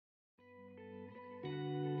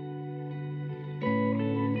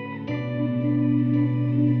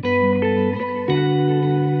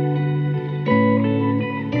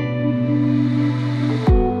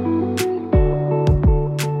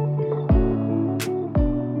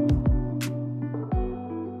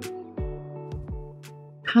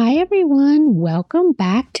Hi, everyone. Welcome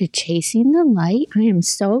back to Chasing the Light. I am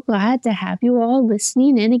so glad to have you all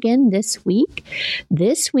listening in again this week.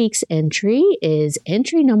 This week's entry is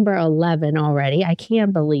entry number 11 already. I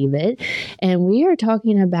can't believe it. And we are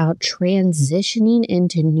talking about transitioning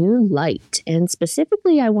into new light. And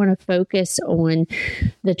specifically, I want to focus on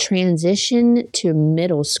the transition to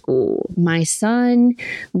middle school. My son,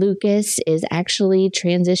 Lucas, is actually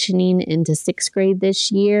transitioning into 6th grade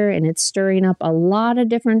this year, and it's stirring up a lot of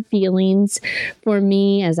different feelings for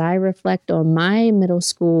me as I reflect on my middle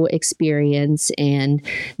school experience and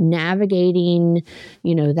navigating,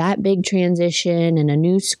 that big transition in a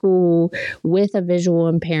new school with a visual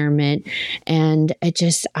impairment. And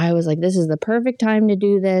I was like, this is the perfect time to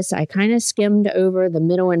do this. I kind of skimmed over the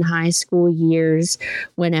middle and high school years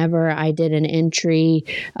whenever I did an entry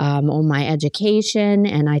on my education,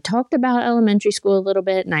 and I talked about elementary school a little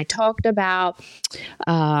bit, and I talked about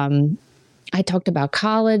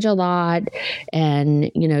college a lot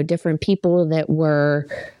and, different people that were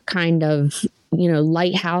kind of,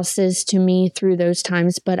 lighthouses to me through those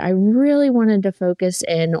times. But I really wanted to focus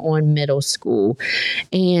in on middle school.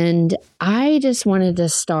 And I just wanted to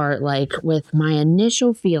start with my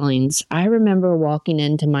initial feelings. I remember walking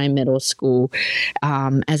into my middle school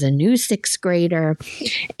as a new 6th grader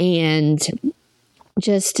and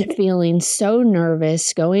just feeling so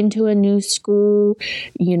nervous going to a new school.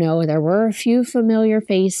 There were a few familiar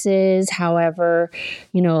faces. However,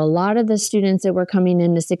 a lot of the students that were coming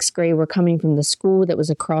into 6th grade were coming from the school that was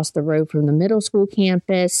across the road from the middle school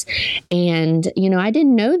campus. And, I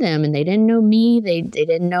didn't know them and they didn't know me. They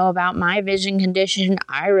didn't know about my vision condition.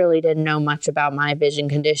 I really didn't know much about my vision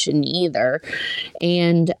condition either.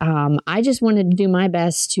 And I just wanted to do my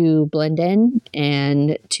best to blend in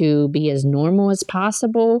and to be as normal as possible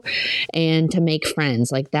and to make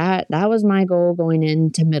friends. That was my goal going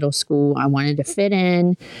into middle school. I wanted to fit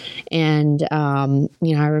in. And,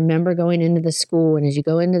 I remember going into the school, and as you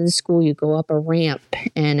go into the school, you go up a ramp.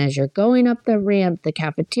 And as you're going up the ramp, the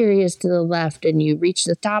cafeteria is to the left, and you reach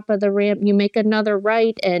the top of the ramp, you make another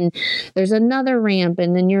right, and there's another ramp,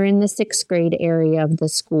 and then you're in the 6th grade area of the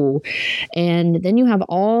school. And then you have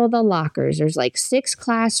all the lockers. There's 6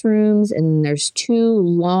 classrooms, and there's 2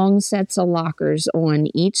 long sets of lockers on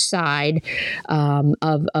each side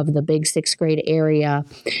of the big 6th grade area.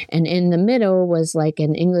 And in the middle was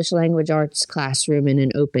an English language arts classroom and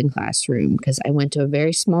an open classroom, because I went to a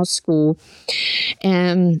very small school.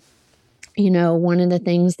 And one of the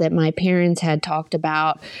things that my parents had talked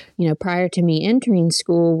about, prior to me entering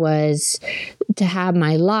school was to have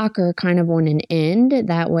my locker kind of on an end.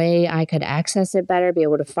 That way I could access it better, be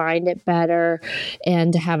able to find it better,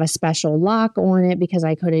 and to have a special lock on it because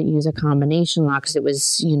I couldn't use a combination lock because it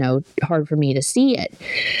was, hard for me to see it.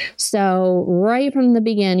 So right from the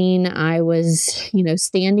beginning, I was,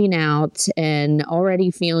 standing out and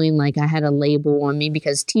already feeling like I had a label on me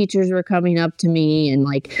because teachers were coming up to me and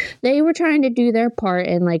they were trying to do their part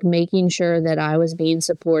and making sure that I was being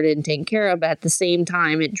supported and taken care of. At the same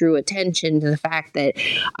time, it drew attention to the fact that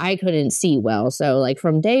I couldn't see well. So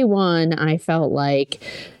from day one, I felt like,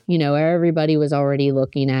 everybody was already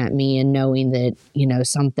looking at me and knowing that,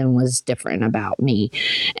 something was different about me.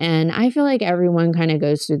 And I feel like everyone kind of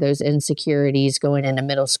goes through those insecurities going into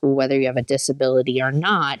middle school, whether you have a disability or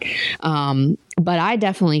not. But I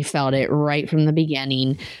definitely felt it right from the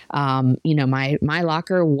beginning. My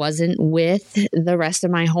locker wasn't with the rest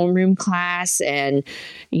of my homeroom class, and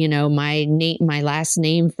my last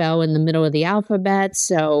name fell in the middle of the alphabet,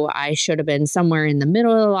 so I should have been somewhere in the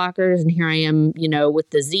middle of the lockers. And here I am, with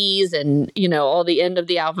the Z's and all the end of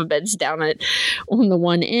the alphabets down on the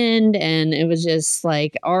one end, and it was just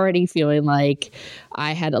already feeling like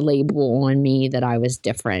I had a label on me that I was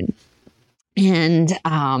different. And,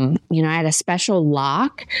 I had a special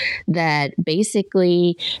lock that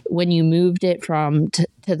basically when you moved it from to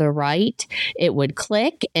the right, it would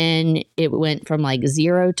click and it went from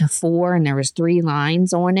 0 to 4 and there was 3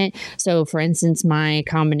 lines on it. So for instance, my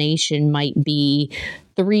combination might be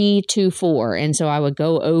 3, 2, 4. And so I would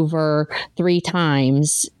go over 3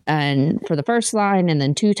 times and for the first line and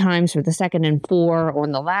then 2 times for the second and 4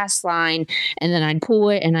 on the last line. And then I'd pull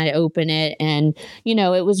it and I'd open it. And,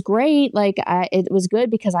 it was great. It was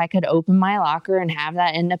good because I could open my locker and have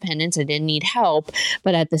that independence. I didn't need help.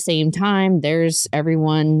 But at the same time, there's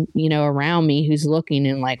everyone, around me who's looking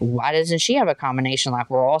and why doesn't she have a combination lock?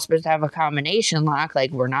 We're all supposed to have a combination lock.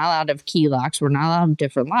 We're not allowed to have key locks. We're not allowed to have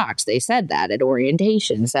different locks. They said that at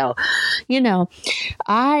orientation. So,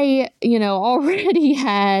 I, already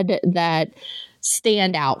had that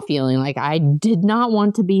standout feeling. Like I did not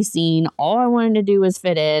want to be seen. All I wanted to do was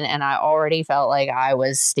fit in. And I already felt like I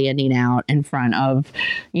was standing out in front of,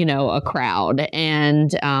 a crowd.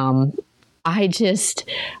 And,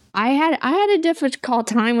 I had a difficult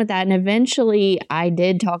time with that. And eventually I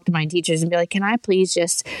did talk to my teachers and be like, can I please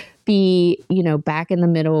just be, back in the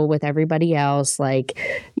middle with everybody else, like,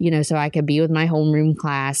 so I could be with my homeroom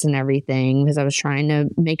class and everything, because I was trying to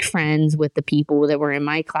make friends with the people that were in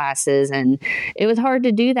my classes. And it was hard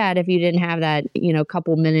to do that if you didn't have that,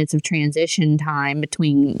 couple minutes of transition time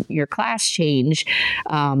between your class change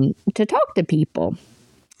to talk to people.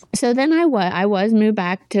 So then I was moved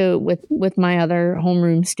back to with my other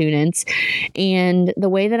homeroom students. And the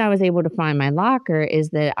way that I was able to find my locker is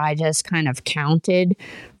that I just kind of counted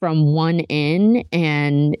from one in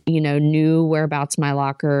and, knew whereabouts my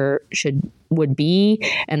locker would be.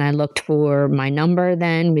 And I looked for my number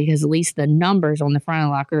then, because at least the numbers on the front of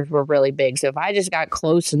the lockers were really big. So if I just got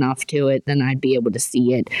close enough to it, then I'd be able to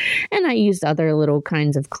see it. And I used other little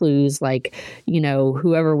kinds of clues, like,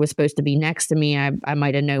 whoever was supposed to be next to me, I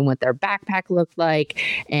might have known what their backpack looked like.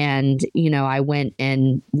 And, I went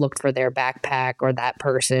and looked for their backpack or that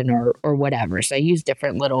person or whatever. So I used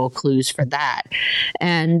different little clues for that.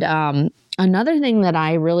 And, another thing that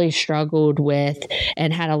I really struggled with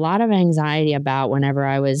and had a lot of anxiety about whenever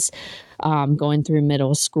I was going through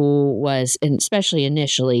middle school was, and especially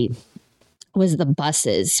initially, was the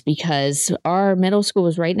buses, because our middle school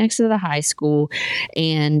was right next to the high school,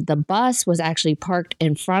 and the bus was actually parked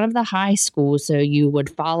in front of the high school. So you would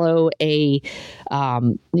follow a,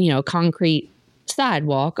 concrete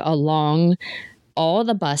sidewalk along all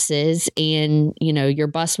the buses, and your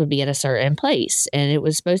bus would be at a certain place, and it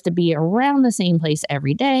was supposed to be around the same place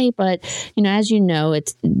every day. But as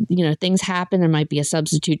it's things happen. There might be a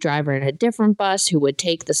substitute driver in a different bus who would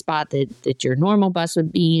take the spot that your normal bus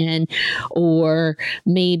would be in, or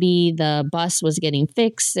maybe the bus was getting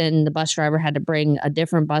fixed and the bus driver had to bring a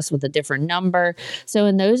different bus with a different number. So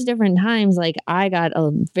in those different times, like, I got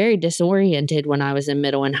very disoriented when I was in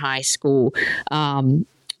middle and high school.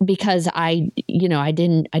 Because I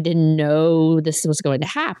didn't know this was going to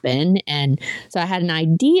happen. And so I had an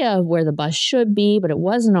idea of where the bus should be, but it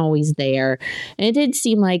wasn't always there. And it did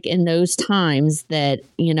seem like in those times that,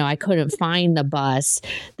 I couldn't find the bus,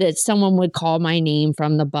 that someone would call my name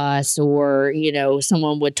from the bus, or,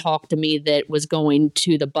 someone would talk to me that was going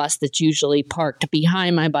to the bus that's usually parked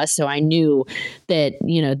behind my bus. So I knew that,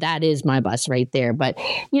 that is my bus right there. But,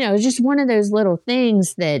 it's just one of those little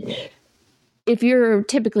things that, if you're a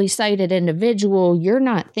typically sighted individual, you're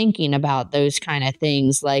not thinking about those kind of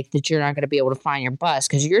things, like that you're not going to be able to find your bus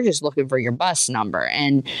because you're just looking for your bus number.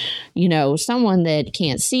 And, someone that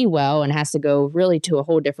can't see well and has to go really to a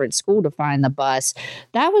whole different school to find the bus,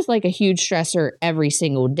 that was like a huge stressor every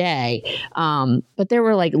single day. But there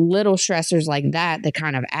were like little stressors like that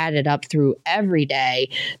kind of added up through every day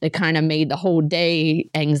that kind of made the whole day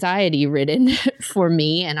anxiety ridden for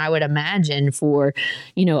me. And I would imagine for,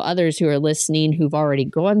 others who are listening who've already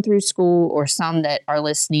gone through school, or some that are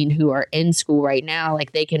listening who are in school right now,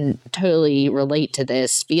 like, they can totally relate to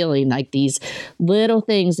this feeling, like these little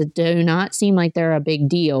things that do not seem like they're a big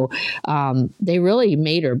deal. They really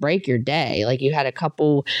made or break your day. Like, you had a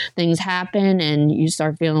couple things happen and you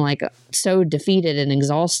start feeling like so defeated and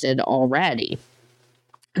exhausted already.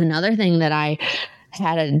 Another thing that I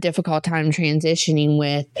had a difficult time transitioning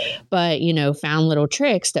with, but, found little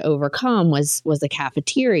tricks to overcome was the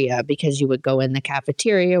cafeteria, because you would go in the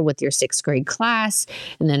cafeteria with your 6th grade class.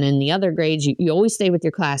 And then in the other grades, you always stay with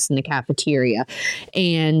your class in the cafeteria.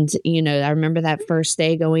 And, I remember that first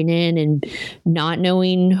day going in and not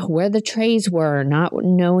knowing where the trays were, not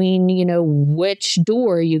knowing, which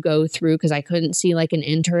door you go through, because I couldn't see like an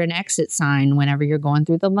enter and exit sign whenever you're going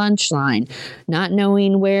through the lunch line, not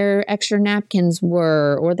knowing where extra napkins were,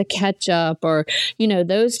 or the ketchup, or,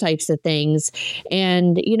 those types of things.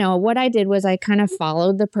 And, what I did was I kind of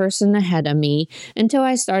followed the person ahead of me until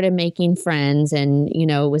I started making friends. And,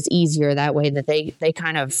 it was easier that way, that they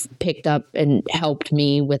kind of picked up and helped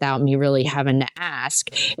me without me really having to ask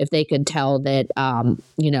if they could tell that,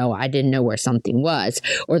 I didn't know where something was,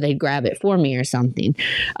 or they'd grab it for me or something.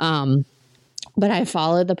 But I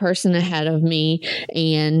followed the person ahead of me,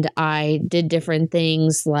 and I did different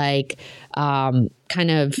things like kind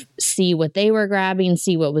of see what they were grabbing,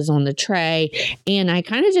 see what was on the tray. And I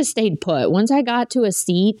kind of just stayed put. Once I got to a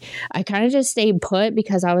seat, I kind of just stayed put,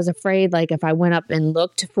 because I was afraid, like, if I went up and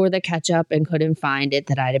looked for the ketchup and couldn't find it,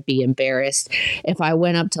 that I'd be embarrassed. If I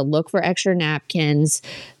went up to look for extra napkins,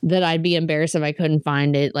 that I'd be embarrassed if I couldn't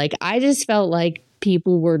find it. Like, I just felt like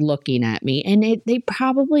people were looking at me, and they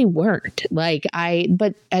probably weren't.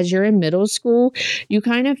 But as you're in middle school, you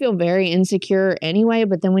kind of feel very insecure anyway.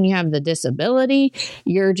 But then when you have the disability,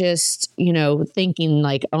 you're just, thinking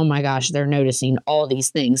like, oh my gosh, they're noticing all these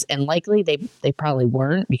things. And likely they probably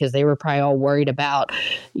weren't, because they were probably all worried about,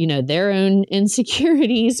 their own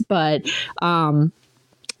insecurities. But,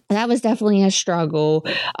 that was definitely a struggle.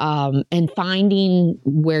 And finding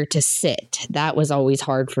where to sit, that was always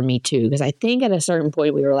hard for me too, because I think at a certain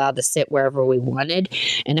point we were allowed to sit wherever we wanted.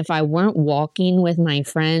 And if I weren't walking with my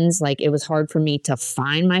friends, like, it was hard for me to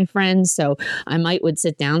find my friends. So I would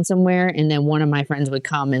sit down somewhere, and then one of my friends would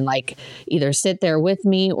come and like either sit there with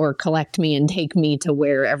me or collect me and take me to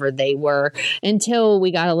wherever they were, until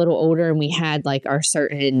we got a little older and we had like our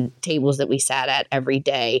certain tables that we sat at every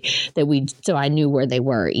day so I knew where they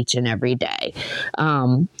were each and every day.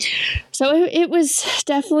 So it was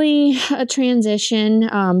definitely a transition,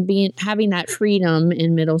 having that freedom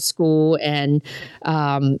in middle school, and,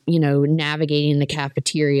 navigating the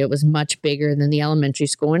cafeteria. It was much bigger than the elementary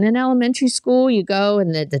school. And in elementary school, you go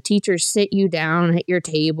and the teachers sit you down at your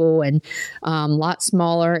table, and lot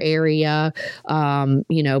smaller area,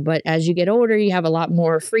 but as you get older, you have a lot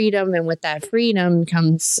more freedom. And with that freedom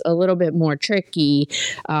comes a little bit more tricky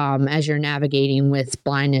as you're navigating with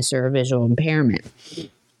blindness or a visual impairment.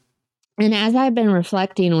 And as I've been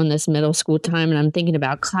reflecting on this middle school time, and I'm thinking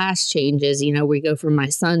about class changes, we go for my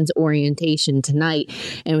son's orientation tonight,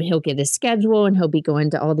 and he'll get his schedule, and he'll be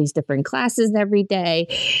going to all these different classes every day.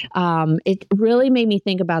 It really made me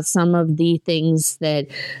think about some of the things that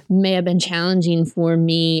may have been challenging for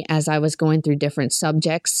me as I was going through different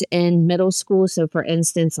subjects in middle school. So for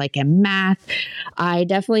instance, like in math, I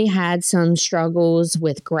definitely had some struggles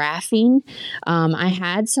with graphing. I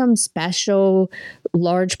had some special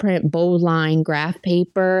large print bold line graph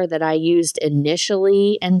paper that I used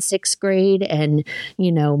initially in 6th grade, and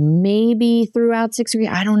maybe throughout 6th grade.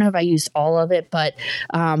 I don't know if I used all of it, but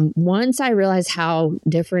once I realized how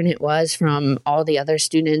different it was from all the other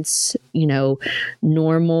students,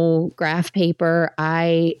 normal graph paper,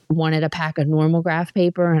 I wanted a pack of normal graph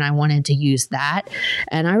paper, and I wanted to use that,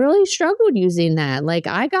 and I really struggled using that. Like,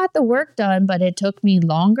 I got the work done, but it took me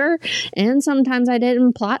longer, and sometimes I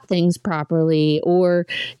didn't plot things properly, or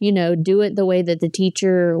do it the way that the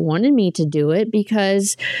teacher wanted me to do it,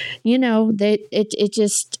 because it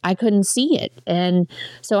just, I couldn't see it. And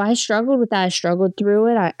so I struggled with that. I struggled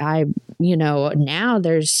through it. I now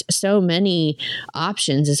there's so many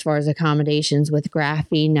options as far as accommodations with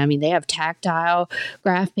graphing. I mean, they have tactile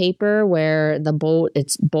graph paper where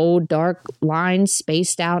it's bold, dark lines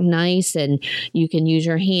spaced out nice, and you can use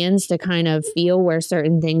your hands to kind of feel where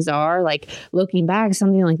certain things are. Like, looking back,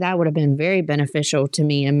 something like that would have been very beneficial to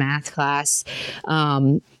me in math class.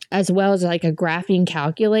 As well as like a graphing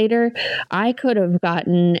calculator. I could have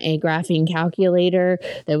gotten a graphing calculator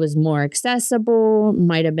that was more accessible,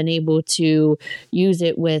 might have been able to use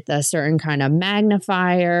it with a certain kind of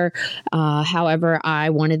magnifier. However, I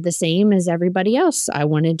wanted the same as everybody else. I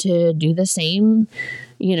wanted to do the same,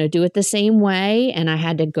 do it the same way. And I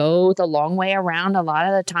had to go the long way around a lot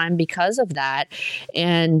of the time because of that.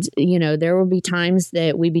 And, there would be times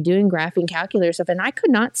that we'd be doing graphing calculator stuff, and I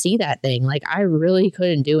could not see that thing. Like, I really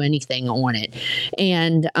couldn't do anything on it.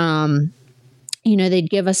 And, they'd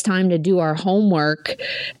give us time to do our homework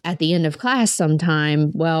at the end of class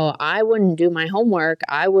sometime. Well, I wouldn't do my homework.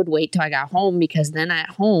 I would wait till I got home, because then at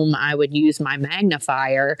home I would use my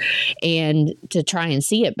magnifier and to try and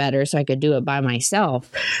see it better so I could do it by myself.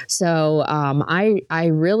 So I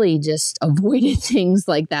really just avoided things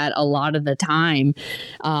like that a lot of the time,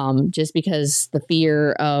 just because the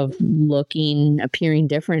fear of appearing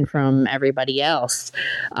different from everybody else.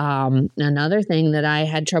 Another thing that I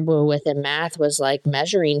had trouble with in math was like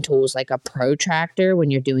measuring tools, like a protractor when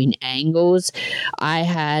you're doing angles. I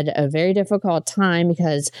had a very difficult time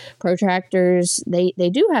because protractors, they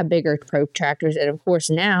do have bigger protractors. And of course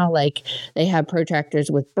now, like, they have protractors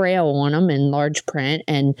with Braille on them and large print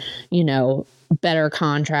and, better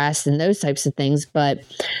contrast and those types of things. But,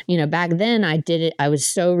 back then I was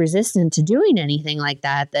so resistant to doing anything like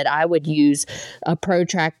that I would use a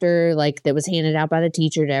protractor like that was handed out by the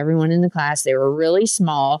teacher to everyone in the class. They were really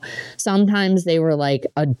small. Sometimes they were like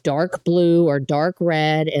a dark blue or dark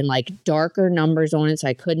red and like darker numbers on it. So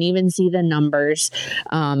I couldn't even see the numbers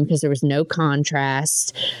because there was no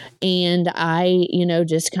contrast. And I,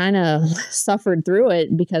 just kind of suffered through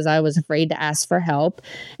it because I was afraid to ask for help,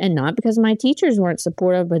 and not because my teachers weren't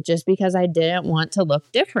supportive, but just because I didn't want to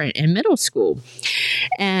look different in middle school.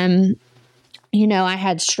 And I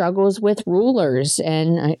had struggles with rulers,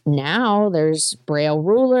 and now there's Braille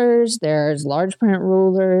rulers, there's large print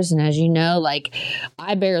rulers. And as you know, like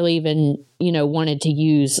I barely even, wanted to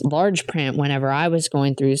use large print whenever I was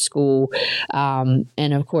going through school. And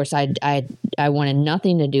of course I wanted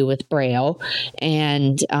nothing to do with Braille.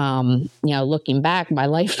 And, looking back, my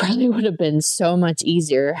life probably would have been so much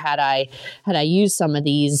easier had I used some of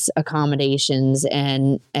these accommodations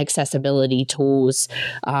and accessibility tools,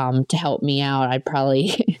 to help me out. I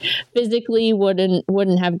probably physically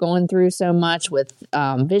wouldn't have gone through so much with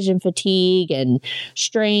vision fatigue and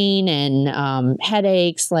strain and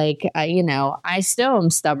headaches. Like I still am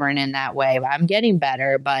stubborn in that way. I'm getting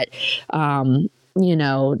better, but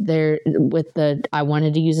there I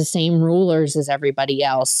wanted to use the same rulers as everybody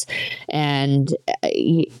else, and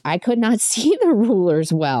I could not see the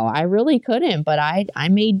rulers well. I really couldn't, but I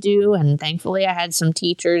made do, and thankfully I had some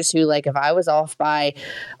teachers who, like, if I was off by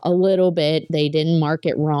a little bit, they didn't mark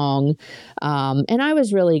it wrong. And I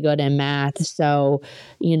was really good in math, so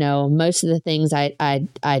most of the things I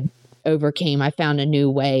overcame. I found a new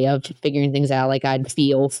way of figuring things out. Like I'd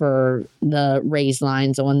feel for the raised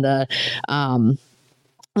lines on the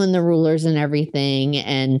rulers and everything,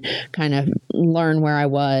 and kind of learn where I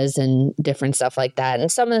was and different stuff like that.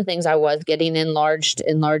 And some of the things I was getting in large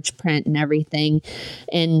print and everything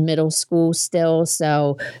in middle school still.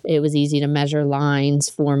 So it was easy to measure lines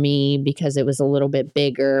for me because it was a little bit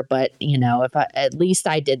bigger. But, if at least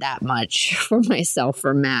I did that much for myself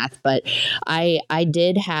for math. But I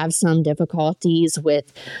did have some difficulties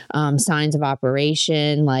with signs of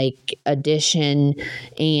operation, like addition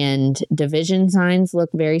and division signs look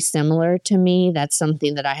very similar to me. That's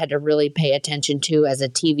something that I had to really pay attention to as a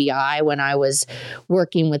TVI when I was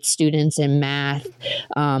working with students in math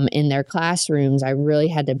in their classrooms. I really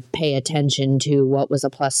had to pay attention to what was a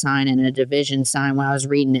plus sign and a division sign when I was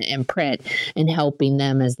reading it in print and helping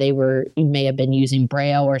them as they may have been using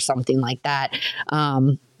Braille or something like that.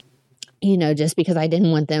 Just because I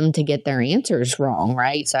didn't want them to get their answers wrong,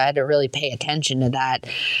 right? So I had to really pay attention to that.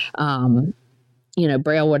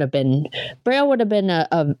 Braille would have been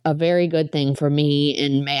a very good thing for me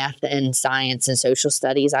in math and science and social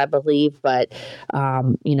studies, I believe. But,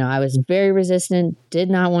 I was very resistant, did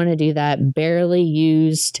not want to do that, barely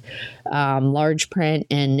used large print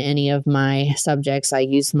in any of my subjects. I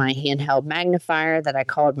used my handheld magnifier that I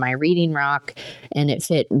called my reading rock, and it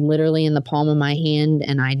fit literally in the palm of my hand.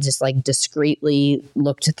 And I just discreetly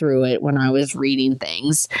looked through it when I was reading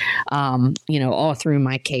things, all through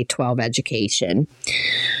my K-12 education.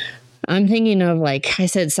 I'm thinking of, like I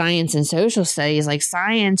said, science and social studies. Like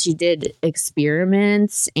science, you did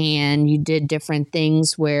experiments and you did different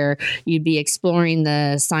things where you'd be exploring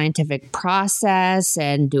the scientific process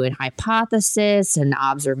and doing hypothesis and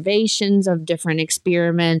observations of different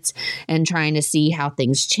experiments and trying to see how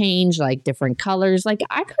things change, like different colors. Like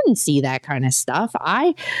I couldn't see that kind of stuff.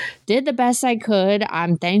 I did the best I could.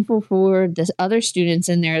 I'm thankful for the other students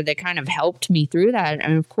in there that kind of helped me through that.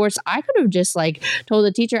 And of course, I could have just told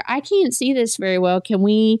the teacher, I can't see this very well. Can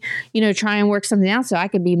we, try and work something out so I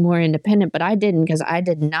could be more independent? But I didn't, because I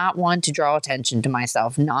did not want to draw attention to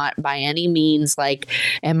myself, not by any means.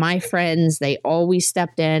 And my friends, they always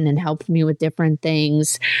stepped in and helped me with different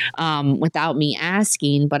things without me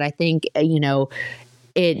asking. But I think,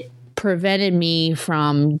 it prevented me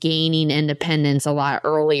from gaining independence a lot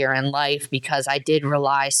earlier in life because I did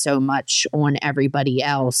rely so much on everybody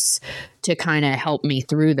else to kind of help me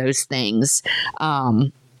through those things.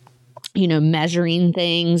 Measuring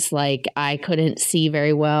things, like I couldn't see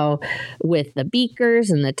very well with the beakers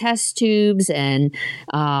and the test tubes. And,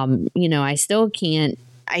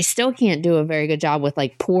 I still can't do a very good job with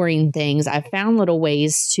pouring things. I found little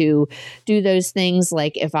ways to do those things.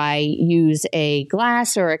 Like if I use a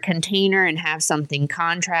glass or a container and have something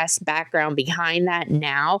contrast background behind that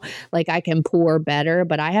now, I can pour better,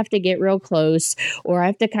 but I have to get real close, or I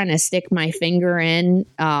have to kind of stick my finger in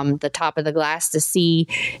the top of the glass to see,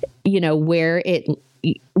 where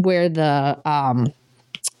the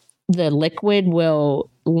liquid will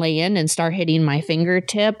land and start hitting my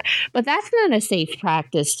fingertip. But that's not a safe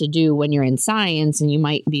practice to do when you're in science and you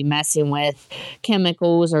might be messing with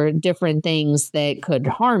chemicals or different things that could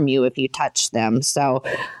harm you if you touch them. So,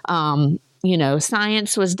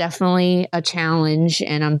 science was definitely a challenge.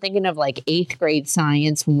 And I'm thinking of 8th grade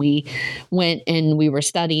science when we went and we were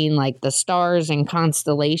studying the stars and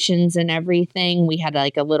constellations and everything. We had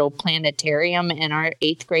a little planetarium in our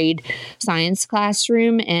 8th grade science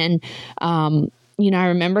classroom. And, I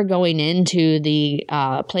remember going into the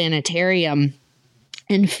planetarium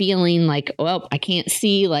and feeling like, well, I can't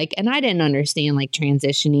see, like, and I didn't understand like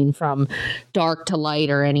transitioning from dark to light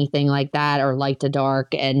or anything like that, or light to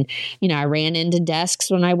dark. And, I ran into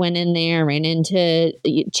desks when I went in there, ran into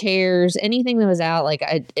chairs, anything that was out. Like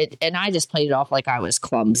and I just played it off like I was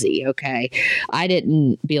clumsy. Okay. I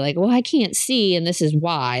didn't be like, well, I can't see, and this is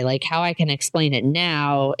why. Like, how I can explain it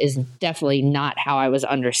now is definitely not how I was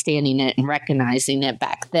understanding it and recognizing it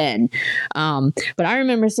back then. But I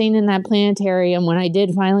remember seeing in that planetarium when I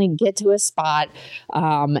did finally get to a spot,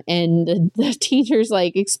 and the teacher's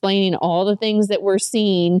like explaining all the things that we're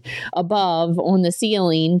seeing above on the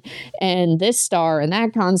ceiling, and this star and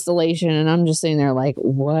that constellation, and I'm just sitting there like,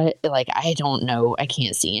 what? Like, I don't know. I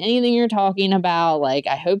can't see anything you're talking about. Like,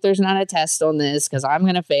 I hope there's not a test on this, because I'm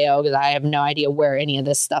gonna fail, because I have no idea where any of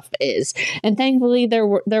this stuff is. And thankfully there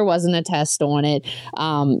wasn't a test on it.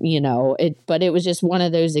 But it was just one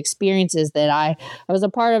of those experiences that I was a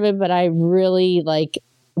part of it, but I really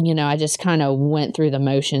I just kind of went through the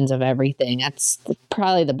motions of everything. That's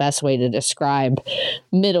probably the best way to describe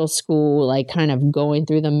middle school, like kind of going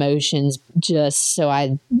through the motions, just so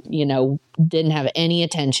I, didn't have any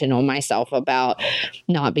attention on myself about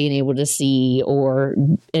not being able to see or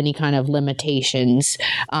any kind of limitations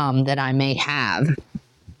that I may have.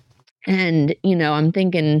 And, I'm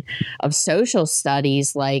thinking of social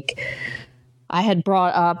studies. Like, I had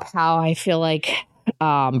brought up how I feel like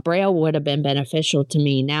Braille would have been beneficial to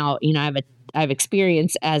me. Now, I've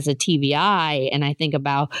experience as a TVI, and I think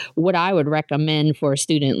about what I would recommend for a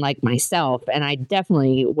student like myself. And I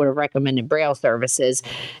definitely would have recommended Braille services,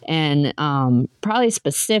 and probably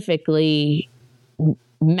specifically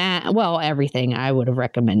everything. I would have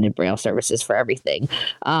recommended Braille services for everything.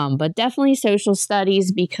 But definitely social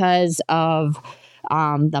studies, because of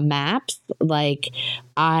the maps. Like,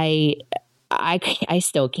 I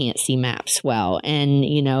still can't see maps well. And,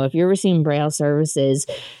 if you're receiving Braille services,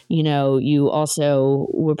 you also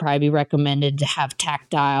would probably be recommended to have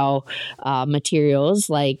tactile materials,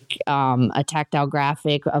 like a tactile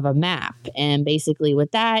graphic of a map. And basically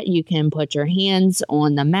with that, you can put your hands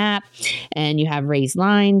on the map, and you have raised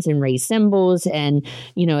lines and raised symbols. And,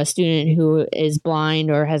 a student who is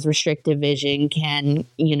blind or has restricted vision can,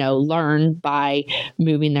 learn by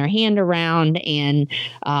moving their hand around and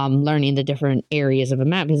learning the different areas of a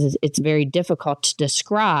map, because it's very difficult to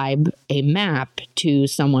describe a map to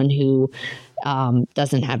someone who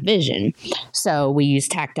doesn't have vision. So we use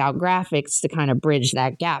tactile graphics to kind of bridge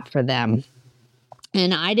that gap for them.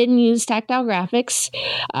 And I didn't use tactile graphics.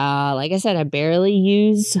 Like I said, I barely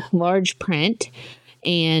use large print.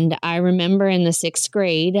 And I remember in the 6th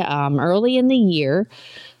grade, early in the year,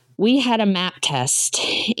 we had a map test,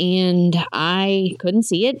 and I couldn't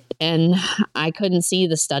see it, and I couldn't see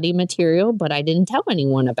the study material, but I didn't tell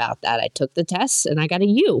anyone about that. I took the test and I got a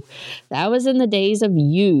U. That was in the days of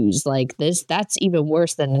U's. Like this, that's even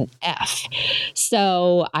worse than an F.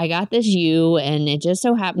 So I got this U, and it just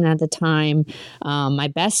so happened at the time, my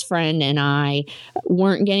best friend and I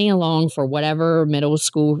weren't getting along for whatever middle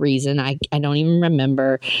school reason. I don't even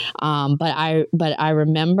remember. But I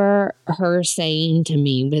remember her saying to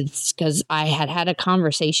me, because I had a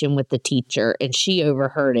conversation with the teacher, and she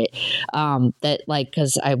overheard it, that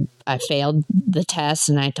because I failed the test,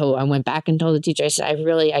 and I went back and told the teacher, I said,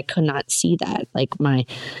 I could not see that. Like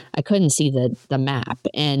I couldn't see the map.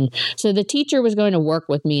 And so the teacher was going to work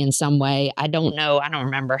with me in some way. I don't know. I don't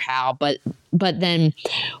remember how, but then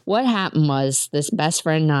what happened was, this best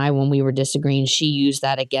friend and I, when we were disagreeing, she used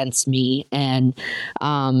that against me. And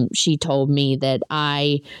she told me that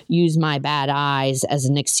I use my bad eyes as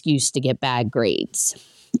an excuse to get bad grades.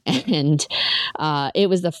 And it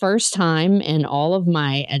was the first time in all of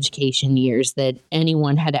my education years that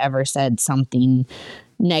anyone had ever said something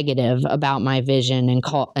negative about my vision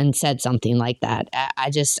and said something like that.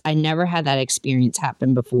 I never had that experience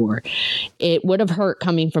happen before. It would have hurt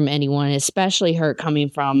coming from anyone, especially hurt coming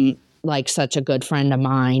from like such a good friend of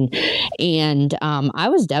mine. And I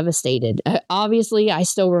was devastated. Obviously, I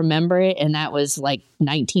still remember it, and that was like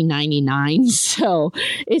 1999. So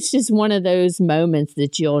it's just one of those moments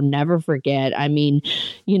that you'll never forget. I mean,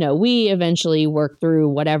 we eventually worked through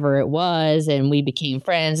whatever it was, and we became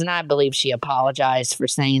friends, and I believe she apologized for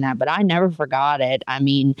saying that, but I never forgot it. I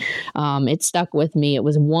mean, it stuck with me. It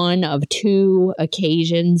was one of 2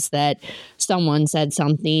 occasions that someone said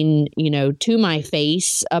something, to my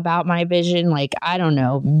face about my vision. Like, I don't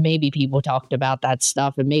know, maybe people talked about that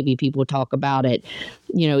stuff, and maybe people talk about it,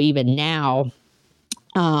 even now.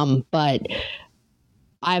 But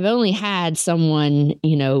I've only had someone,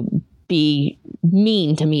 be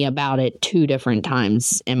mean to me about it 2 different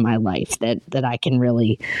times in my life that I can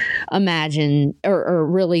really imagine or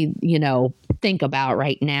really, think about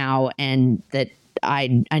right now and that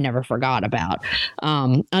I never forgot about.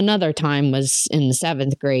 Another time was in the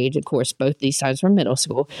 7th grade. Of course, both these times were middle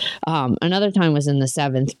school. Another time was in the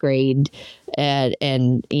 7th grade,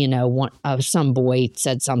 and some boy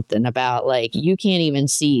said something about like, you can't even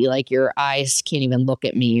see, like your eyes can't even look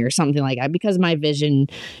at me or something like that, because my vision,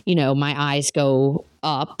 my eyes go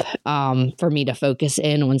up for me to focus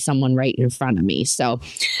in on someone right in front of me. So,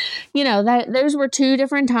 that those were 2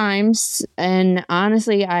 different times. And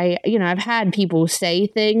honestly, I've had people say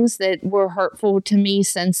things that were hurtful to me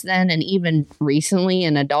since then, and even recently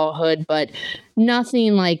in adulthood, but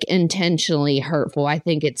nothing like intentionally hurtful. I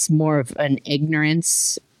think it's more of an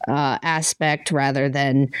ignorance aspect rather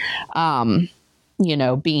than,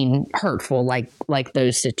 being hurtful like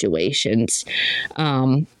those situations.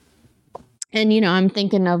 And, I'm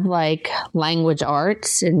thinking of like language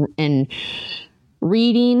arts and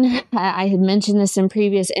reading. I had mentioned this in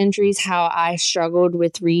previous entries, how I struggled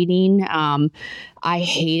with reading. I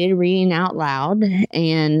hated reading out loud,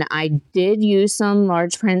 and I did use some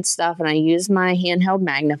large print stuff, and I used my handheld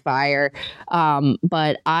magnifier,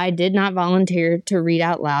 but I did not volunteer to read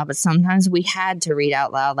out loud. But sometimes we had to read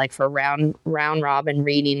out loud, like for round robin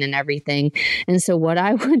reading and everything. And so what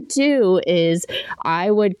I would do is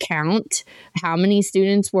I would count how many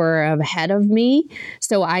students were ahead of me,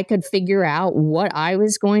 so I could figure out what I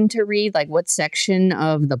was going to read, like what section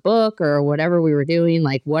of the book or whatever we were doing,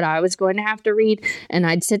 like what I was going to have to read. And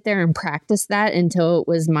I'd sit there and practice that until it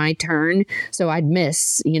was my turn. So I'd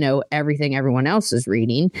miss, everything everyone else is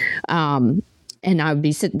reading. And I would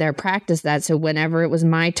be sitting there practice that. So whenever it was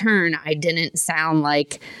my turn, I didn't sound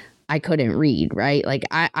like I couldn't read, right? Like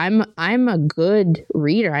I'm a good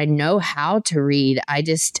reader. I know how to read. I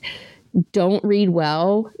just don't read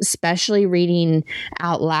well, especially reading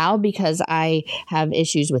out loud, because I have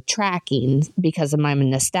issues with tracking because of my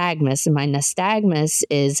nystagmus. And my nystagmus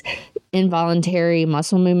is involuntary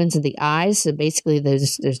muscle movements of the eyes. So basically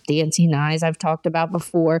there's dancing eyes I've talked about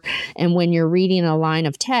before. And when you're reading a line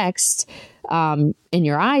of text, and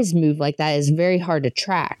your eyes move like that, is very hard to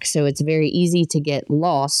track. So it's very easy to get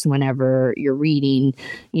lost whenever you're reading,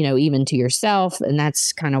 even to yourself. And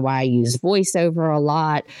that's kind of why I use voiceover a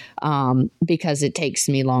lot, because it takes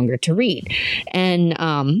me longer to read. And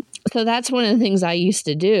so that's one of the things I used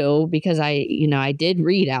to do, because I did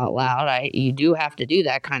read out loud. You do have to do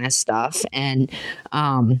that kind of stuff. And,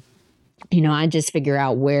 I just figure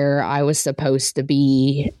out where I was supposed to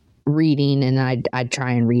be reading, and I'd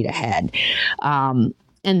try and read ahead. And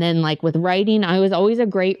then like with writing, I was always a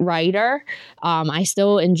great writer. I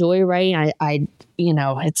still enjoy writing. I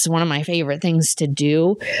it's one of my favorite things to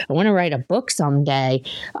do. I want to write a book someday.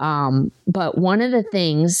 But one of the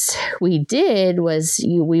things we did was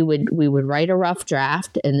we would write a rough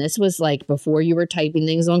draft. And this was like before you were typing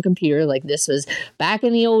things on computer. Like this was back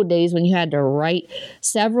in the old days when you had to write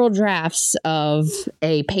several drafts of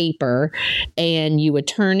a paper, and you would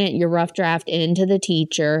turn your rough draft into the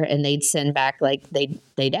teacher, and they'd send back, like they'd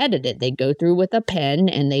edit it. They'd go through with a pen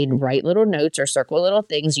and they'd write little notes or circle little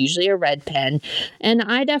things, usually a red pen. And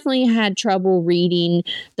I definitely had trouble reading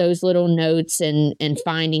those little notes and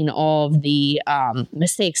finding all of the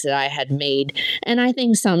mistakes that I had made. And I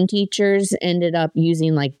think some teachers ended up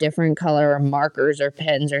using like different color markers or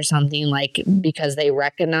pens or something, like because they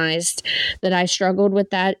recognized that I struggled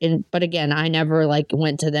with that. But again, I never like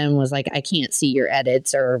went to them was like, I can't see your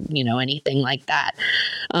edits or anything like that.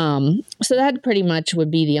 So that pretty much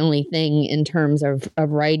would be the only thing in terms of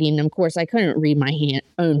writing. And of course, I couldn't read my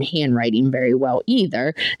own handwriting very well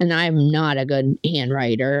either. And I'm not a good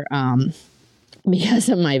handwriter. Because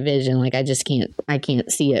of my vision, like I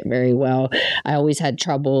can't see it very well. I always had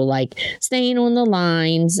trouble like staying on the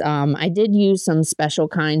lines. I did use some special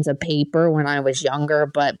kinds of paper when I was younger,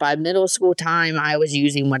 but by middle school time, I was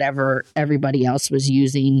using whatever everybody else was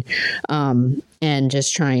using, and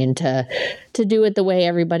just trying to do it the way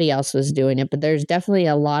everybody else was doing it. But there's definitely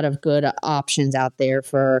a lot of good options out there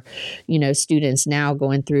for, students now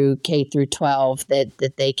going through K through 12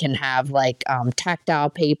 that they can have like tactile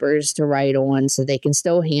papers to write on, so they can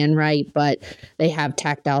still handwrite, but they have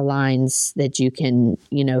tactile lines that you can,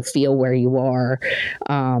 feel where you are.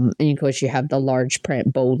 And of course, you have the large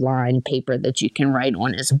print bold line paper that you can write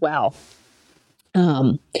on as well.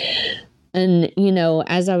 And,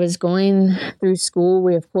 as I was going through school,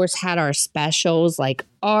 we, of course, had our specials like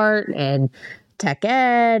art and tech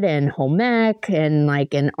ed and home ec, and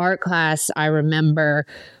like in art class, I remember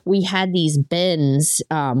we had these bins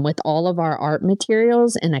with all of our art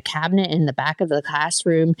materials in a cabinet in the back of the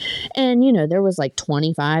classroom. And, there was like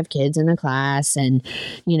 25 kids in a class, and,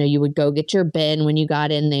 you would go get your bin when you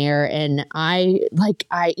got in there. And I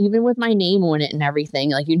even with my name on it and everything,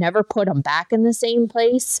 like you never put them back in the same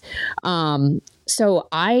place. So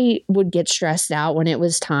I would get stressed out when it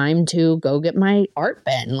was time to go get my art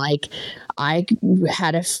bin. Like I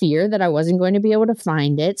had a fear that I wasn't going to be able to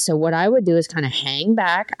find it. So what I would do is kind of hang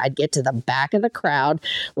back. I'd get to the back of the crowd,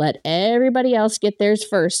 let everybody else get theirs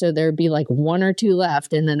first. So there'd be like one or two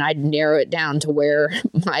left. And then I'd narrow it down to where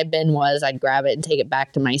my bin was. I'd grab it and take it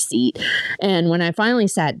back to my seat. And when I finally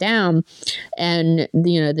sat down and,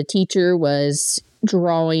 the teacher was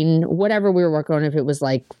drawing whatever we were working on, if it was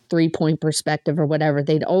like 3-point perspective or whatever,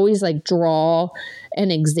 they'd always like draw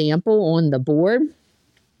an example on the board.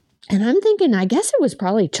 And I'm thinking, I guess it was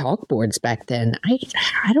probably chalkboards back then.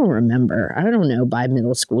 I don't remember. I don't know. By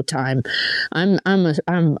middle school time, I'm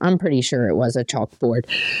pretty sure it was a chalkboard.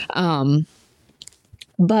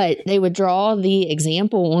 But they would draw the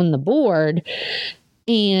example on the board,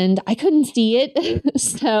 and I couldn't see it.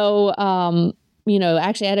 So,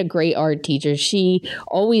 actually I had a great art teacher. She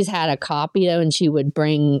always had a copy though, and she would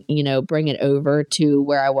bring it over to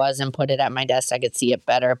where I was and put it at my desk so I could see it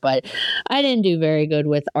better. But I didn't do very good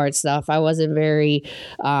with art stuff. I wasn't very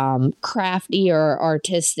crafty or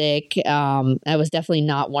artistic. That was definitely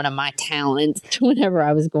not one of my talents whenever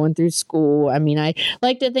I was going through school. I mean, I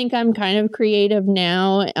like to think I'm kind of creative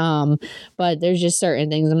now, but there's just certain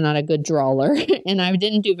things. I'm not a good drawer, and I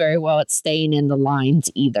didn't do very well at staying in the lines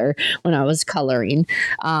either when I was coloring.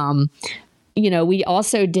 We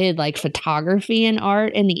also did like photography and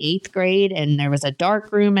art in the 8th grade, and there was a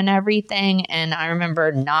dark room and everything. And I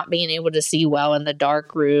remember not being able to see well in the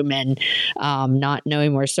dark room, and not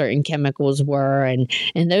knowing where certain chemicals were. And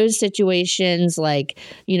in those situations, like,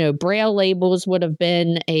 braille labels would have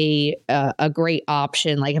been a great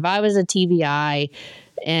option. Like if I was a TVI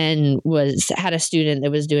and had a student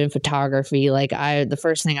that was doing photography, like the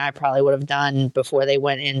first thing I probably would have done before they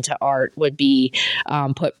went into art would be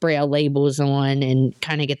put braille labels on and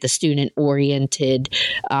kind of get the student oriented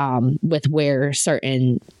with where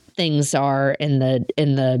certain things are in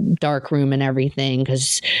the dark room and everything,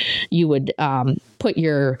 because you would put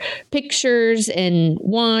your pictures in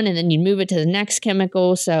one and then you move it to the next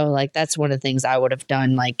chemical. So like that's one of the things I would have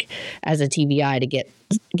done like as a TVI to get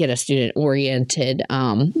a student oriented.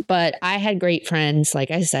 But I had great friends,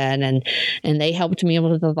 like I said, and they helped me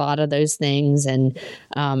with a lot of those things. And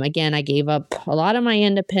again, I gave up a lot of my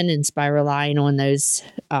independence by relying on those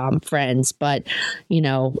friends. But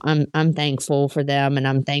I'm thankful for them, and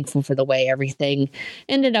I'm thankful for the way everything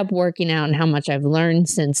ended up working out and how much I've learned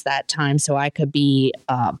since that time, so I could be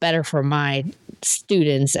better for my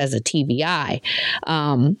students as a TVI.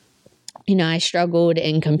 I struggled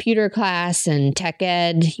in computer class and tech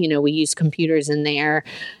ed. We used computers in there,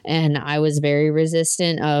 and I was very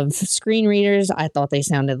resistant of screen readers. I thought they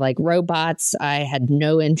sounded like robots. I had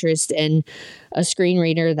no interest in a screen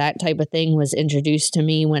reader. That type of thing was introduced to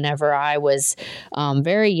me whenever I was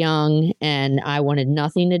very young, and I wanted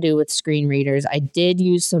nothing to do with screen readers. I did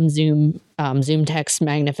use some Zoom text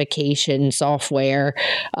magnification software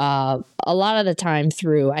a lot of the time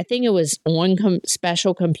through. I think it was on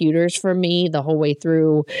special computers for me the whole way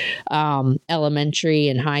through elementary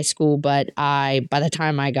and high school. But by the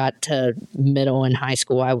time I got to middle and high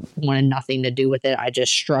school, I wanted nothing to do with it. I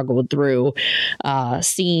just struggled through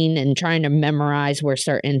seeing and trying to memorize where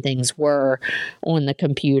certain things were on the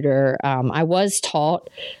computer. I was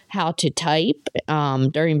taught how to type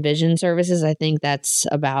during vision services. I think that's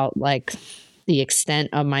about like the extent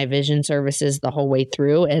of my vision services the whole way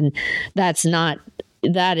through. And that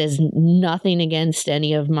is nothing against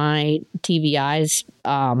any of my TVIs,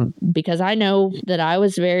 because I know that I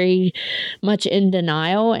was very much in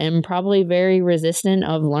denial and probably very resistant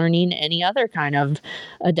of learning any other kind of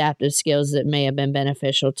adaptive skills that may have been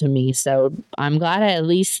beneficial to me. So I'm glad I at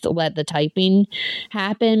least let the typing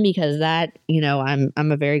happen, because that,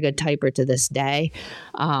 I'm a very good typer to this day.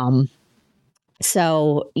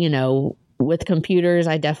 With computers,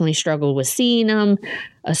 I definitely struggled with seeing them.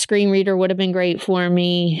 A screen reader would have been great for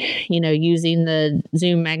me. Using the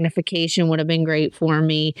Zoom magnification would have been great for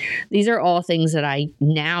me. These are all things that I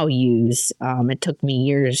now use. It took me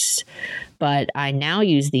years, but I now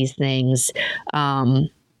use these things.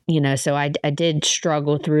 So I did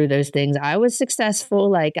struggle through those things. I was successful.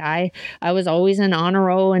 Like I was always an honor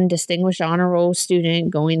roll and distinguished honor roll student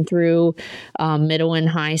going through middle and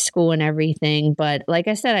high school and everything. But like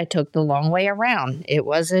I said, I took the long way around. It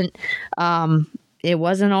wasn't it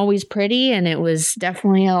wasn't always pretty, and it was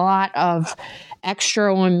definitely a lot of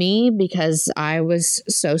extra on me because I was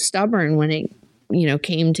so stubborn when it,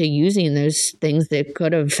 came to using those things that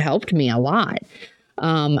could have helped me a lot.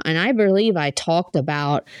 And I believe I talked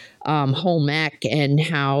about home ec and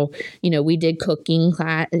how, we did cooking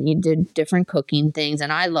class, you did different cooking things,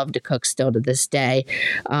 and I love to cook still to this day.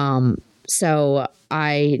 So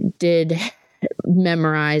I did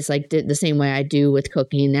memorize, like, did the same way I do with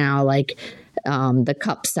cooking now, like the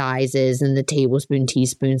cup sizes and the tablespoon,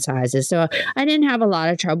 teaspoon sizes. So I didn't have a lot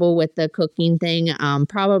of trouble with the cooking thing.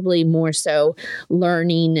 Probably more so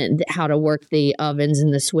learning how to work the ovens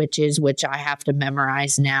and the switches, which I have to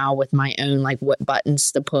memorize now with my own, like what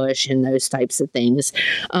buttons to push and those types of things.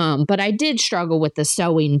 But I did struggle with the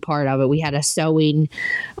sewing part of it. We had a sewing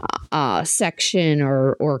section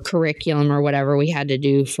or curriculum or whatever we had to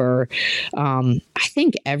do for, I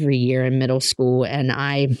think every year in middle school. And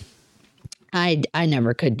I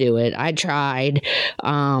never could do it. I tried.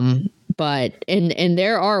 But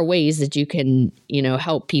there are ways that you can,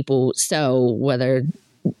 help people sew, whether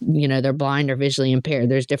they're blind or visually impaired.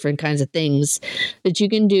 There's different kinds of things that you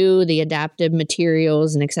can do, the adaptive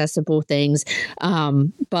materials and accessible things.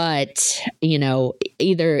 But,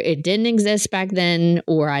 either it didn't exist back then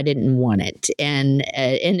or I didn't want it. And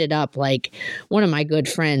it ended up like one of my good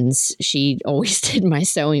friends, she always did my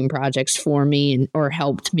sewing projects for me or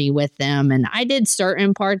helped me with them. And I did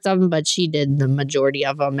certain parts of them, but she did the majority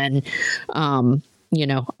of them. And,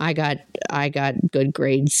 I got good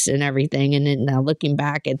grades and everything. And then now looking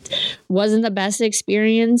back, it wasn't the best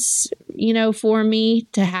experience, for me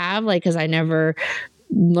to have, like, because I never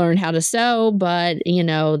learned how to sew, but,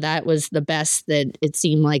 that was the best that it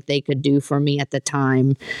seemed like they could do for me at the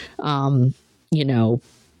time.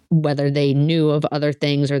 Whether they knew of other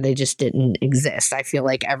things or they just didn't exist. I feel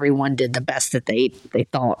like everyone did the best that they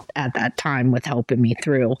thought at that time with helping me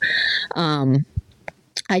through.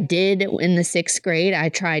 I did in the 6th grade, I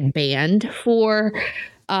tried band for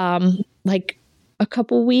like a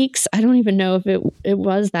couple weeks. I don't even know if it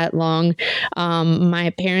was that long.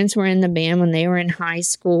 My parents were in the band when they were in high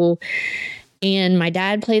school, and my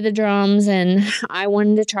dad played the drums, and I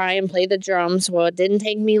wanted to try and play the drums. Well, it didn't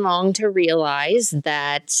take me long to realize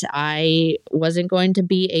that I wasn't going to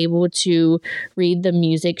be able to read the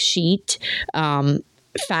music sheet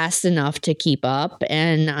fast enough to keep up.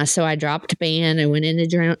 And so I dropped band and went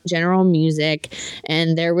into general music,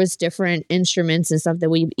 and there was different instruments and stuff that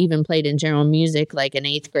we even played in general music. Like in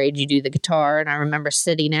 8th grade, you do the guitar. And I remember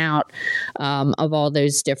sitting out of all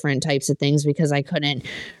those different types of things because I couldn't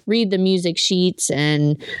read the music sheets.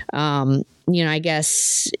 And, I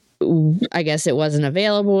guess it wasn't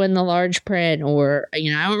available in the large print, or, I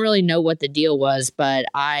don't really know what the deal was, but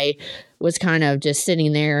I was kind of just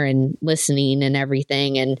sitting there and listening and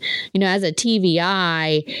everything. And, as a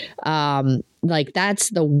TVI, like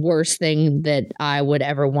that's the worst thing that I would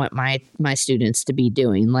ever want my students to be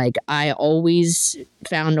doing. Like I always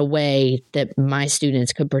found a way that my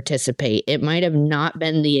students could participate. It might have not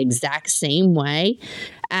been the exact same way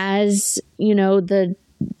as,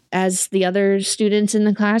 as the other students in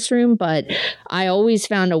the classroom, but I always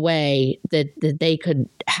found a way that they could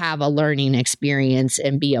have a learning experience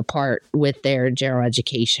and be a part with their general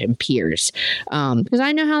education peers. Because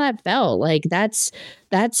I know how that felt. Like that's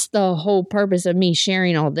the whole purpose of me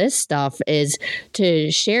sharing all this stuff, is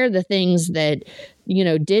to share the things that,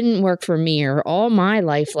 didn't work for me, or all my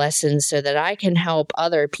life lessons, so that I can help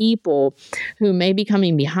other people who may be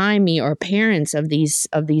coming behind me, or parents of these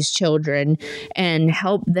children, and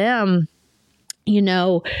help them,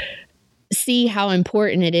 see how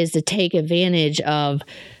important it is to take advantage of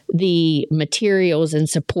the materials and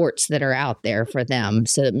supports that are out there for them.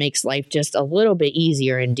 So it makes life just a little bit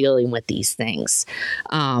easier in dealing with these things.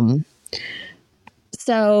 I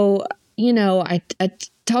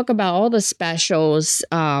talk about all the specials,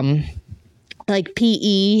 like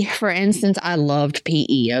PE, for instance. I loved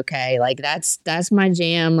PE. Okay. Like that's my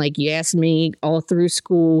jam. Like you asked me all through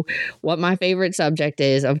school what my favorite subject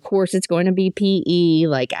is. Of course it's going to be PE.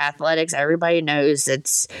 Like athletics, everybody knows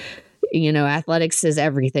it's, athletics is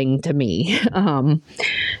everything to me.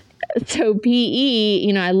 So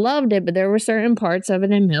PE, I loved it, but there were certain parts of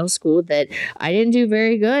it in middle school that I didn't do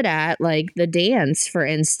very good at, like the dance, for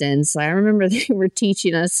instance. I remember they were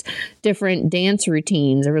teaching us different dance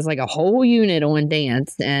routines. There was like a whole unit on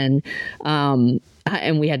dance, and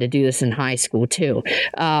we had to do this in high school too.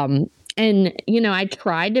 And, I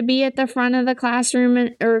tried to be at the front of the classroom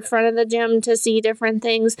or front of the gym to see different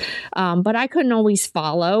things, but I couldn't always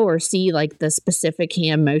follow or see like the specific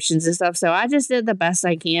hand motions and stuff. So I just did the best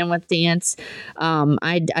I can with dance.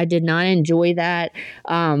 I did not enjoy that.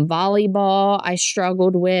 Volleyball, I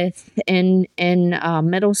struggled with in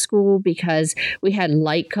middle school because we had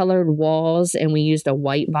light colored walls and we used a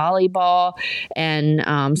white volleyball. And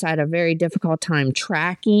so I had a very difficult time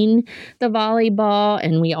tracking the volleyball.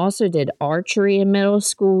 And we also did archery in middle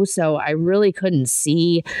school, so I really couldn't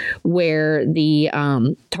see where the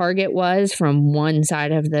target was from one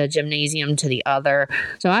side of the gymnasium to the other.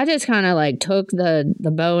 So I just kind of like took the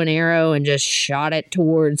bow and arrow and just shot it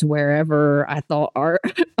towards wherever I thought our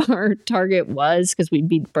target was, because we'd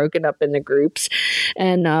be broken up into groups.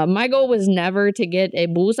 And my goal was never to get a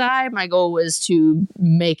bullseye. My goal was to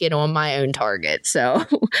make it on my own target. So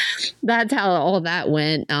that's how all that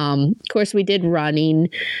went. Of course, we did running,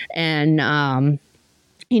 and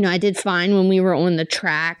I did fine when we were on the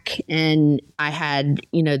track, and I had,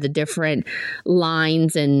 the different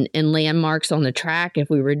lines and landmarks on the track. If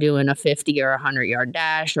we were doing a 50 or 100-yard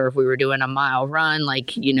dash, or if we were doing a mile run,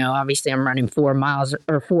 like, obviously I'm running 4 miles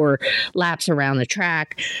or 4 laps around the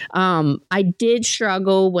track. I did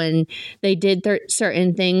struggle when they did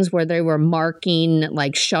certain things where they were marking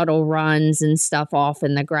like shuttle runs and stuff off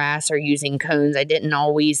in the grass or using cones. I didn't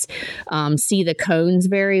always see the cones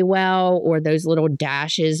very well, or those little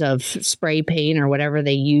dashes of spray paint or whatever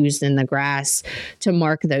they used in the grass to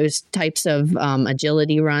mark those types of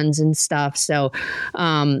agility runs and stuff. So,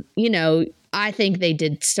 I think they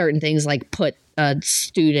did certain things like put a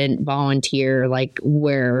student volunteer like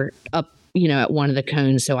where up, at one of the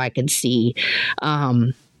cones so I could see.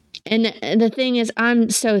 And the thing is, I'm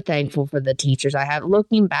so thankful for the teachers I have.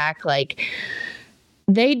 Looking back, like,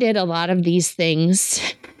 they did a lot of these things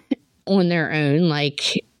on their own.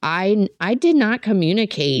 Like, I did not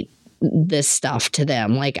communicate this stuff to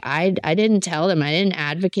them. Like, I didn't tell them. I didn't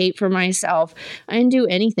advocate for myself. I didn't do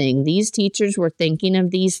anything. These teachers were thinking of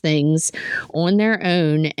these things on their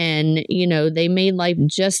own, and they made life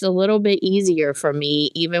just a little bit easier for me,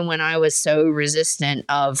 even when I was so resistant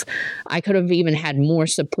of. I could have even had more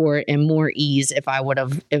support and more ease if I would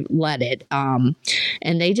have let it. And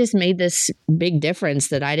they just made this big difference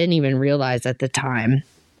that I didn't even realize at the time.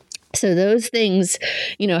 So those things,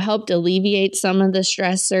 helped alleviate some of the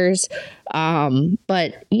stressors.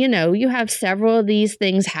 But, you have several of these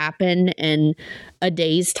things happen in a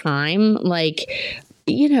day's time. Like,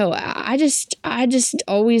 I just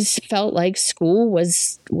always felt like school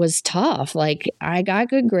was tough. Like, I got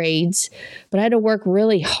good grades, but I had to work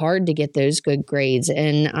really hard to get those good grades.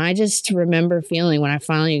 And I just remember feeling when I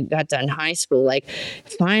finally got done high school, like,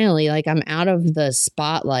 finally, like, I'm out of the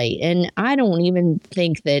spotlight. And I don't even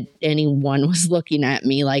think that anyone was looking at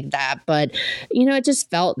me like that. But, it just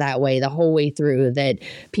felt that way the whole way through, that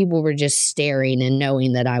people were just staring and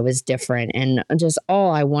knowing that I was different. And just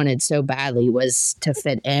all I wanted so badly was to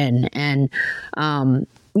fit in. And I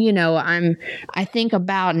think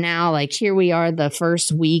about now, like, here we are the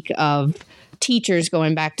first week of teachers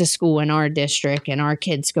going back to school in our district, and our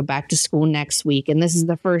kids go back to school next week, and this is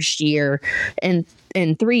the first year in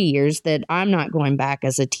 3 years that I'm not going back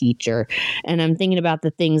as a teacher. And I'm thinking about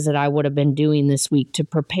the things that I would have been doing this week to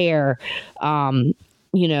prepare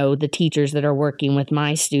the teachers that are working with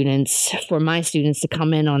my students, for my students to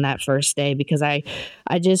come in on that first day, because I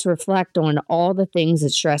just reflect on all the things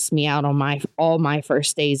that stressed me out on all my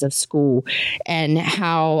first days of school, and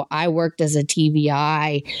how I worked as a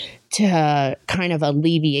TVI to kind of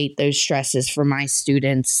alleviate those stresses for my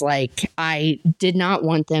students. Like, I did not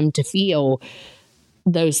want them to feel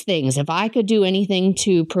those things. If I could do anything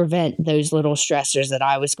to prevent those little stressors, that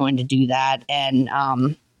I was going to do that. And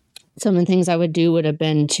some of the things I would do would have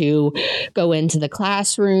been to go into the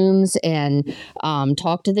classrooms and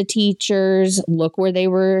talk to the teachers, look where they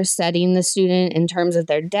were setting the student in terms of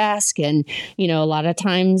their desk. And, a lot of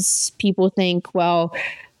times people think, well,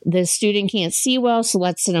 the student can't see well, so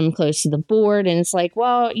let's sit them close to the board. And it's like,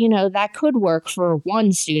 well, that could work for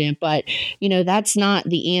one student, but, that's not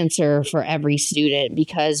the answer for every student.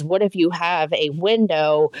 Because what if you have a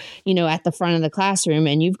window, at the front of the classroom,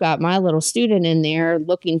 and you've got my little student in there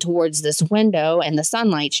looking towards this window and the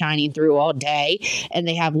sunlight shining through all day, and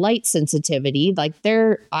they have light sensitivity, like,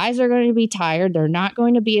 their eyes are going to be tired. They're not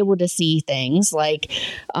going to be able to see things. Like,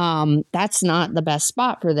 that's not the best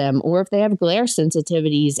spot for them. Or if they have glare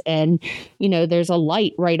sensitivities, and there's a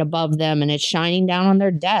light right above them and it's shining down on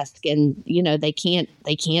their desk, and they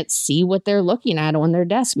can't see what they're looking at on their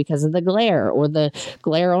desk because of the glare, or the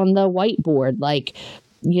glare on the whiteboard. Like,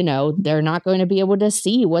 they're not going to be able to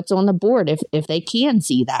see what's on the board if they can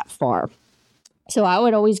see that far. So I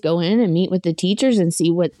would always go in and meet with the teachers and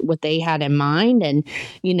see what they had in mind and,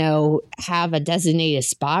 have a designated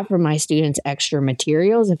spot for my students' extra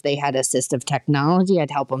materials. If they had assistive technology,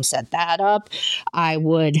 I'd help them set that up. I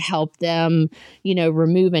would help them,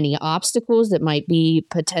 remove any obstacles that might be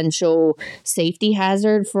potential safety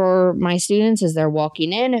hazard for my students as they're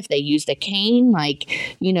walking in. If they used a cane,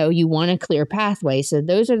 you want a clear pathway. So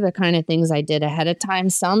those are the kind of things I did ahead of time.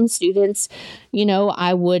 Some students,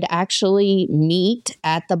 I would actually meet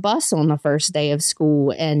at the bus on the first day of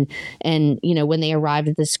school. And when they arrived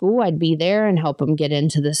at the school, I'd be there and help them get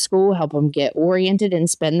into the school, help them get oriented and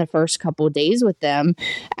spend the first couple of days with them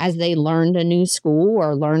as they learned a new school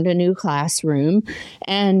or learned a new classroom.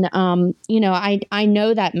 And, I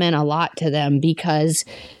know that meant a lot to them because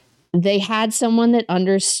they had someone that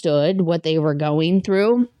understood what they were going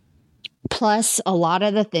through. Plus, a lot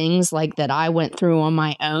of the things that I went through on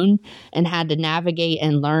my own and had to navigate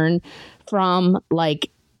and learn from,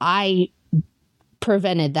 I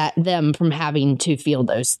prevented them from having to feel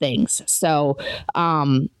those things. So,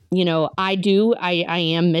 I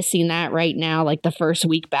am missing that right now. The first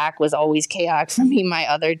week back was always chaotic for me. My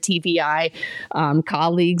other TPI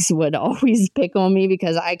colleagues would always pick on me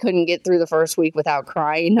because I couldn't get through the first week without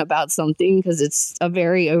crying about something because it's a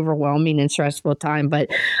very overwhelming and stressful time. But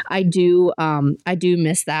I do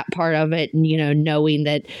miss that part of it, and, knowing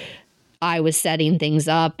that I was setting things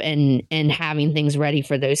up and having things ready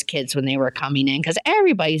for those kids when they were coming in, because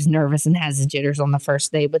everybody's nervous and has the jitters on the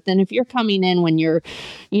first day. But then if you're coming in when you're,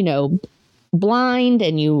 blind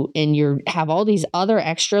and you have all these other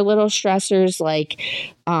extra little stressors,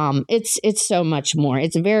 it's so much more.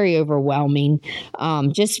 It's very overwhelming.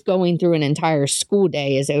 Just going through an entire school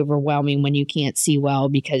day is overwhelming when you can't see well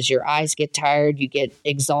because your eyes get tired. You get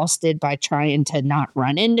exhausted by trying to not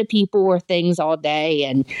run into people or things all day.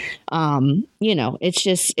 And,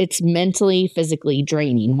 it's mentally, physically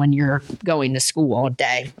draining when you're going to school all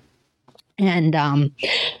day. And,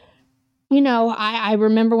 I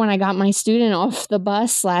remember when I got my student off the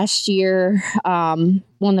bus last year, on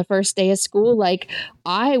the first day of school,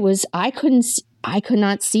 I could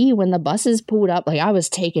not see when the buses pulled up. I was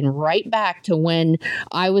taken right back to when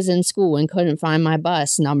I was in school and couldn't find my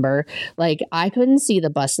bus number. I couldn't see the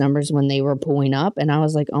bus numbers when they were pulling up. And I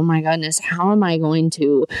was like, oh my goodness, how am I going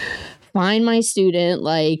to find my student?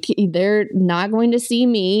 They're not going to see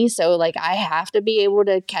me. So I have to be able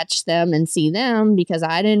to catch them and see them because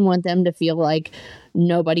I didn't want them to feel like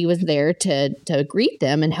nobody was there to greet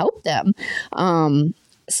them and help them.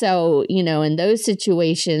 So, in those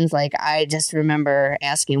situations, I just remember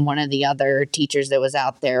asking one of the other teachers that was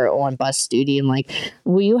out there on bus duty, I'm like,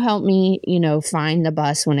 will you help me, find the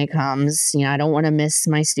bus when it comes? I don't want to miss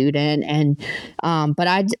my student. And, but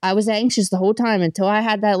I was anxious the whole time until I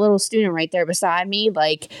had that little student right there beside me.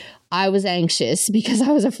 I was anxious because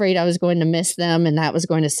I was afraid I was going to miss them and that was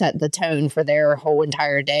going to set the tone for their whole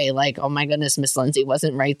entire day. Oh my goodness, Miss Lindsay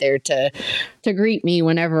wasn't right there to greet me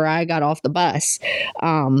whenever I got off the bus.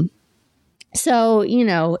 So,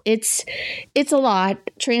 it's a lot.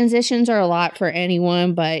 Transitions are a lot for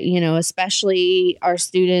anyone, but, especially our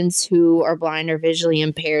students who are blind or visually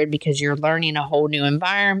impaired because you're learning a whole new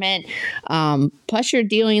environment. Plus you're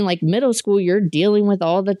dealing middle school, you're dealing with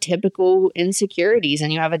all the typical insecurities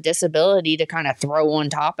and you have a disability to kind of throw on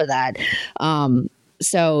top of that.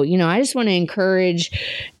 So, I just want to encourage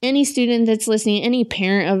any student that's listening, any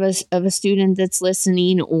parent of a student that's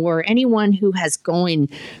listening, or anyone who has going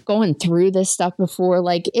through this stuff before,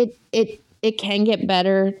 it can get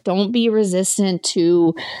better. Don't be resistant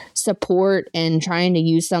to support and trying to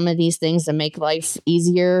use some of these things to make life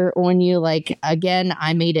easier on you. Again,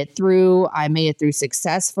 I made it through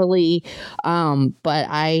successfully. But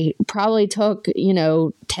I probably took,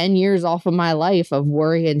 10 years off of my life of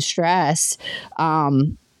worry and stress.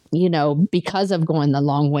 Because of going the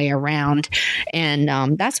long way around. And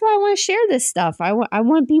that's why I want to share this stuff. I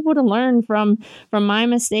want people to learn from my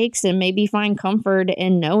mistakes and maybe find comfort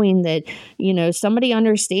in knowing that, somebody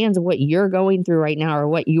understands what you're going through right now or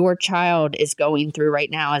what your child is going through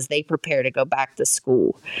right now as they prepare to go back to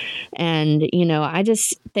school. And, I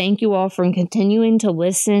just thank you all for continuing to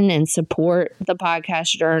listen and support the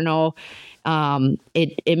podcast journal.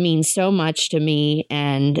 It means so much to me.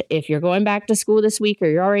 And if you're going back to school this week or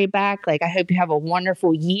you're already back, I hope you have a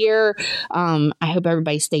wonderful year. I hope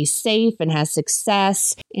everybody stays safe and has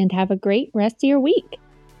success and have a great rest of your week.